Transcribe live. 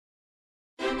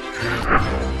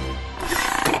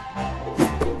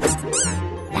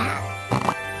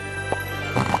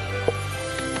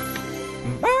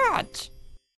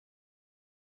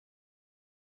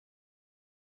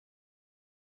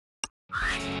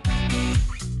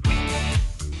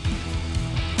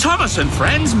Thomas and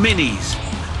Friends Minis.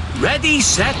 Ready,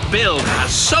 Set, Build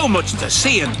has so much to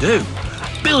see and do.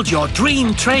 Build your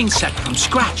dream train set from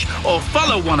scratch or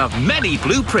follow one of many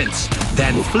blueprints.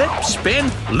 Then flip,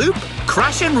 spin, loop,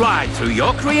 crash and ride through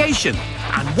your creation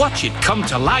and watch it come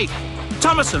to life.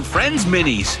 Thomas and Friends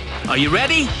Minis. Are you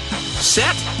ready?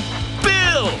 Set,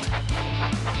 build!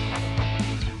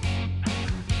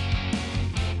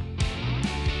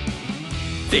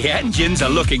 The engines are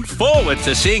looking forward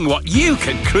to seeing what you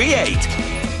can create.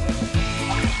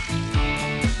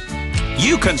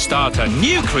 You can start a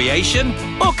new creation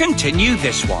or continue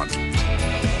this one.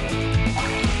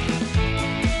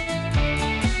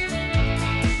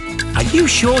 Are you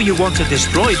sure you want to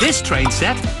destroy this train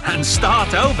set and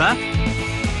start over?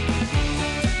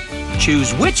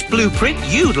 Choose which blueprint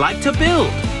you'd like to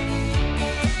build.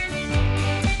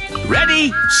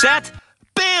 Ready, set,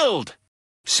 build!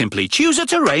 Simply choose a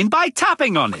terrain by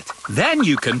tapping on it. Then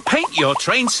you can paint your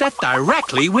train set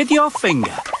directly with your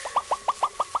finger.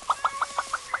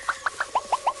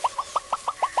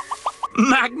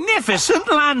 Magnificent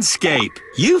landscape!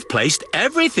 You've placed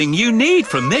everything you need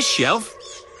from this shelf.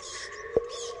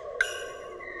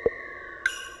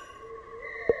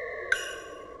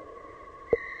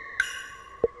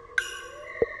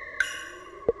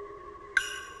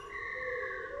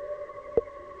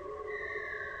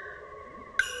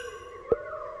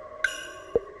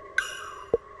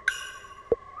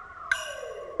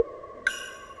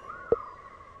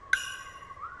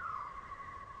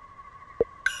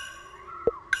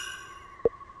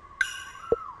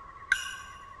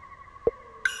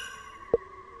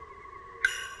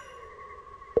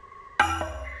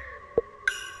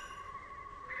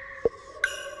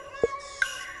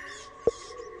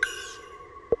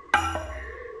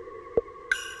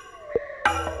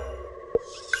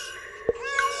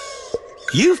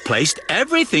 You've placed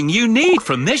everything you need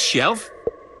from this shelf.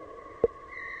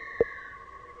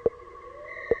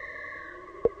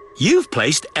 You've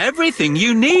placed everything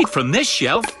you need from this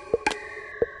shelf.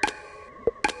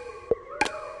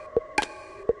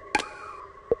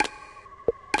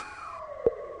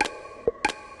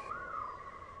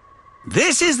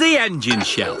 This is the engine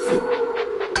shelf.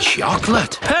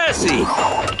 Chocolate. Percy.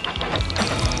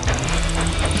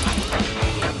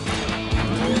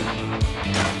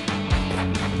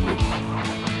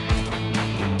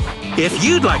 If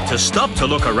you'd like to stop to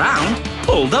look around,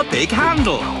 pull the big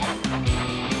handle.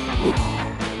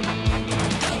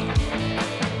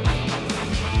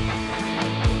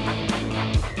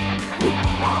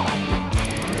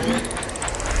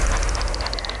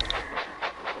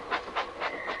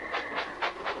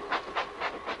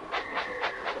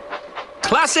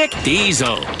 Classic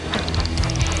diesel.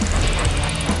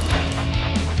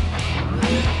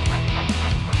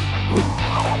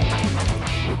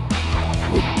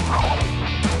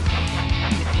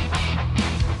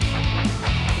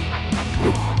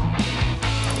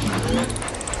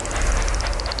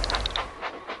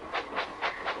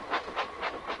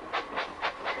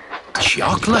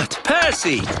 Chocolate.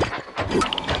 Percy.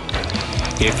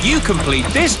 If you complete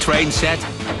this train set,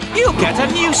 you'll get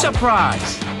a new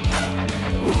surprise.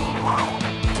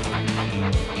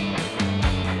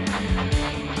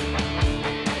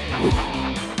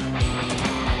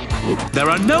 There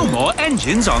are no more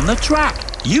engines on the track.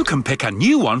 You can pick a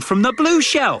new one from the blue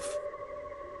shelf.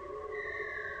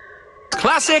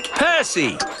 Classic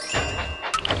Percy.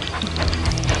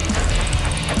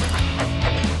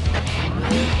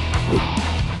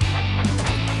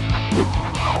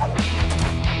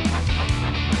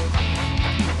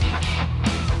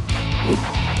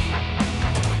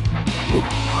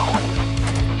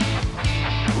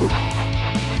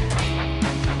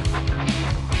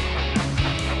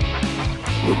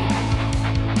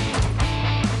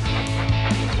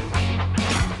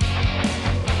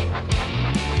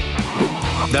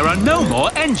 There are no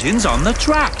more engines on the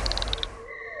track.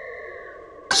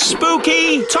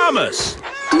 Spooky Thomas.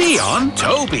 Neon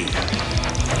Toby.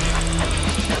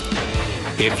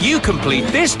 If you complete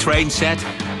this train set,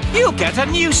 you'll get a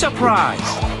new surprise.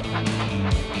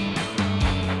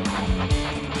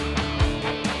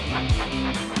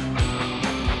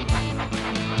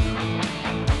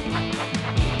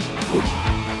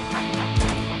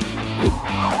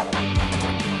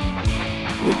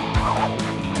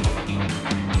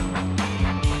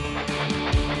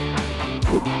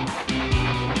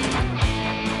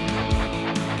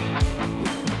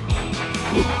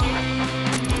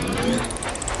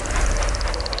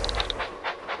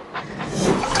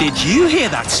 Did you hear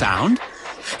that sound?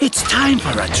 It's time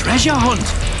for a treasure hunt.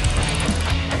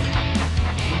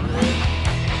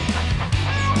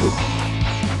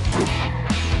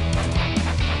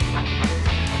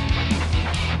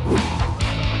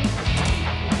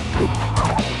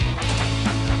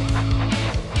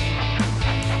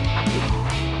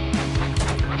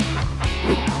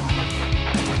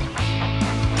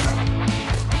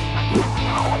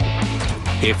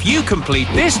 If you complete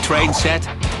this train set,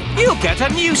 you'll get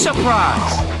a new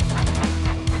surprise.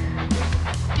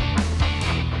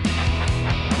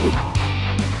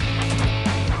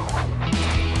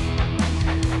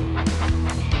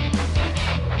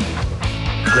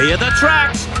 Clear the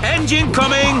tracks! Engine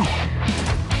coming!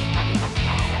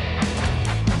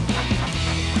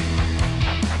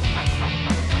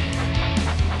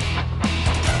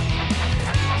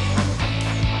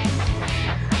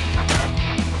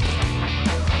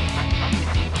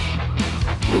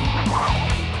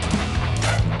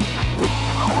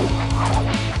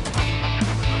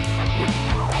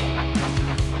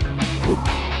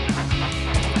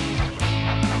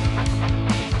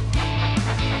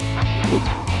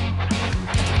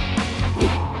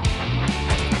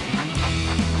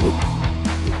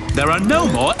 There are no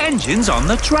more engines on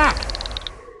the track.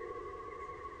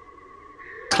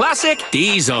 Classic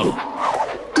diesel.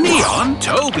 Neon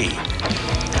Toby.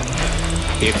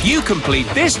 If you complete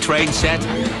this train set,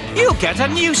 you'll get a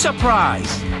new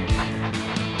surprise.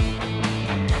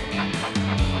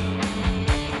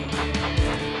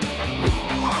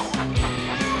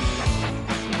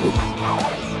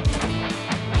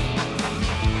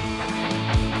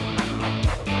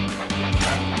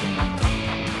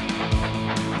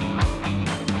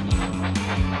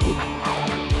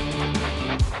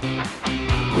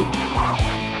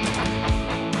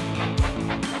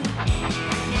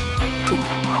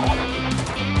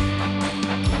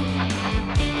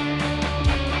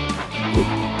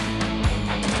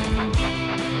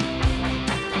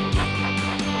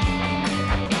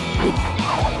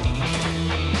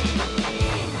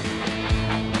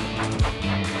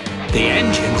 The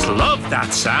engines love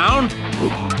that sound.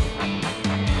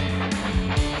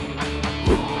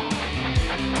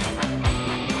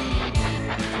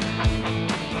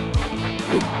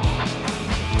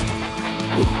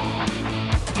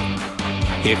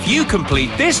 If you complete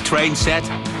this train set,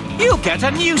 you'll get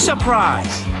a new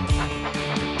surprise.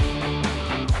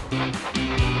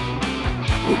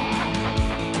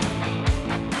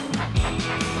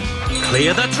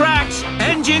 Clear the tracks!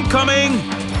 Engine coming!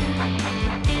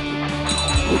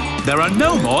 There are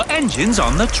no more engines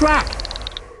on the track.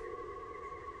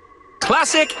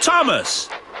 Classic Thomas.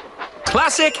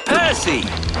 Classic Percy.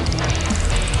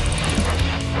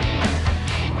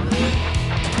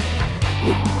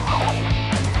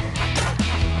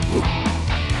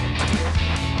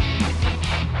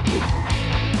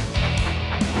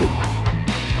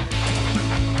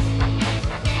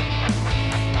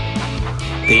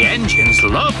 The engines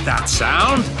love that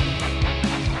sound.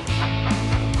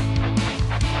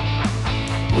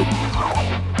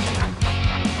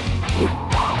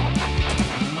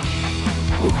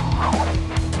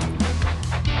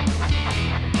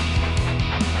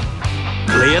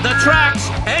 Clear the tracks!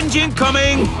 Engine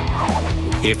coming!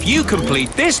 If you complete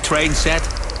this train set,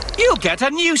 you'll get a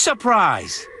new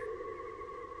surprise.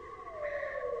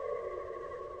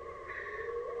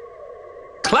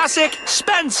 Classic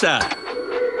Spencer.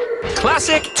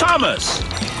 Classic Thomas.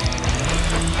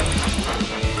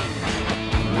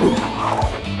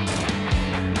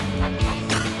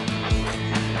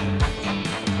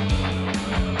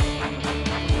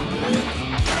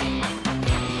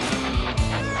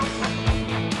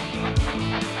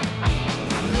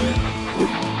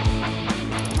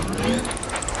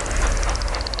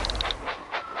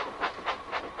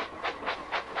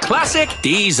 Classic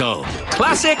Diesel.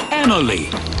 Classic Emily.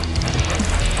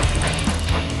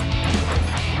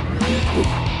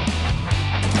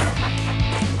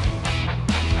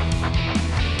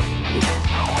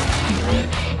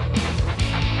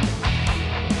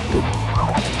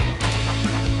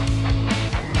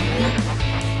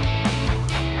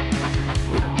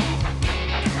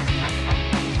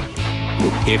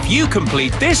 If you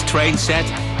complete this train set,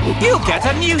 you'll get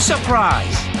a new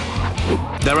surprise.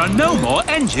 There are no more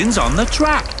engines on the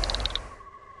track.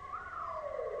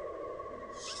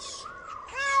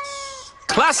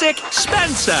 Classic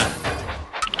Spencer.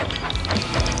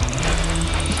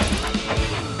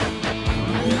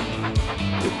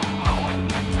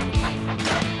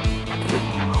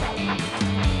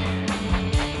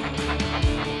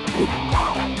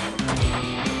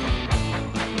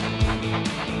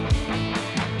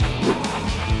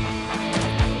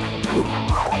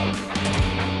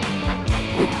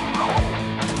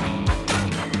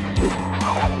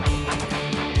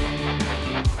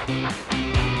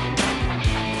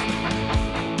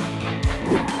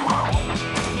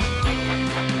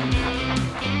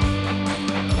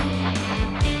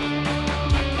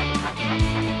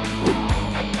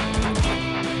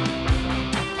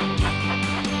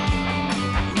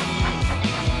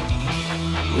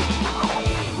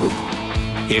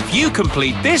 If you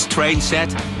complete this train set,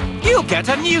 you'll get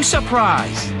a new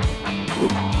surprise.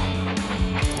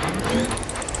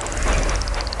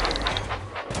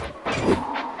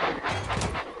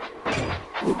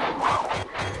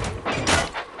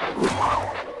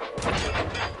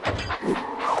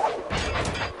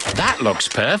 That looks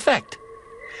perfect.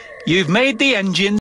 You've made the engine